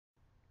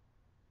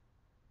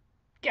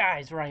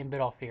Guys, Ryan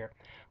Bidoff here.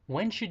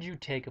 When should you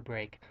take a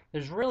break?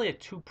 There's really a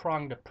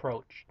two-pronged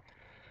approach.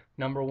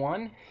 Number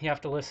one, you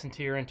have to listen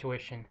to your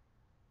intuition.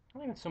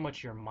 Not even so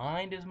much your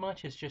mind as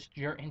much as just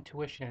your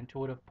intuition,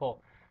 intuitive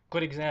pull.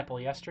 Good example,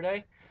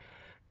 yesterday,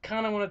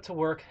 kind of wanted to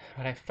work,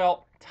 but I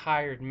felt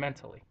tired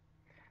mentally.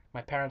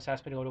 My parents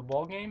asked me to go to a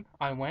ball game.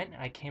 I went,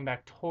 I came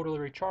back totally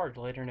recharged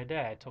later in the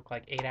day. I took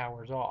like 8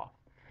 hours off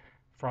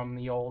from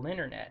the old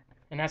internet.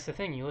 And that's the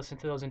thing, you listen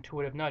to those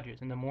intuitive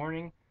nudges. In the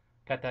morning,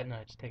 got that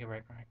nudge. Take a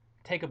break, Ryan.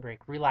 Take a break,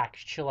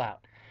 relax, chill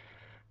out.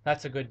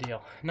 That's a good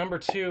deal. Number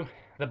two,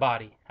 the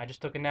body. I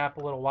just took a nap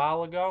a little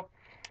while ago.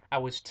 I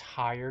was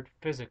tired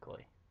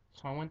physically,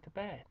 so I went to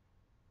bed.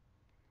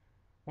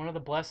 One of the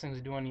blessings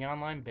of doing the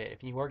online bit,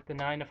 if you work the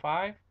 9 to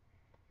 5,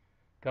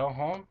 go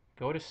home,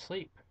 go to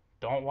sleep.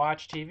 Don't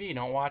watch TV,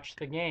 don't watch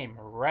the game.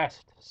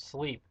 Rest,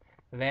 sleep,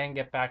 then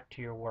get back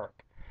to your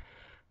work.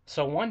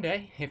 So one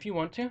day, if you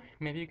want to,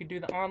 maybe you could do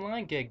the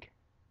online gig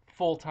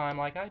full time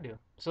like I do.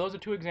 So those are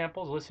two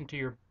examples. Listen to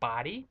your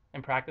body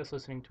and practice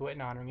listening to it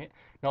and honoring it,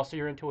 and also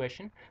your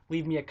intuition.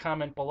 Leave me a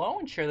comment below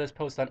and share this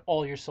post on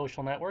all your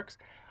social networks.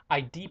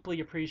 I deeply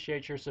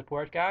appreciate your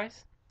support,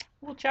 guys.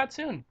 We'll chat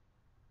soon.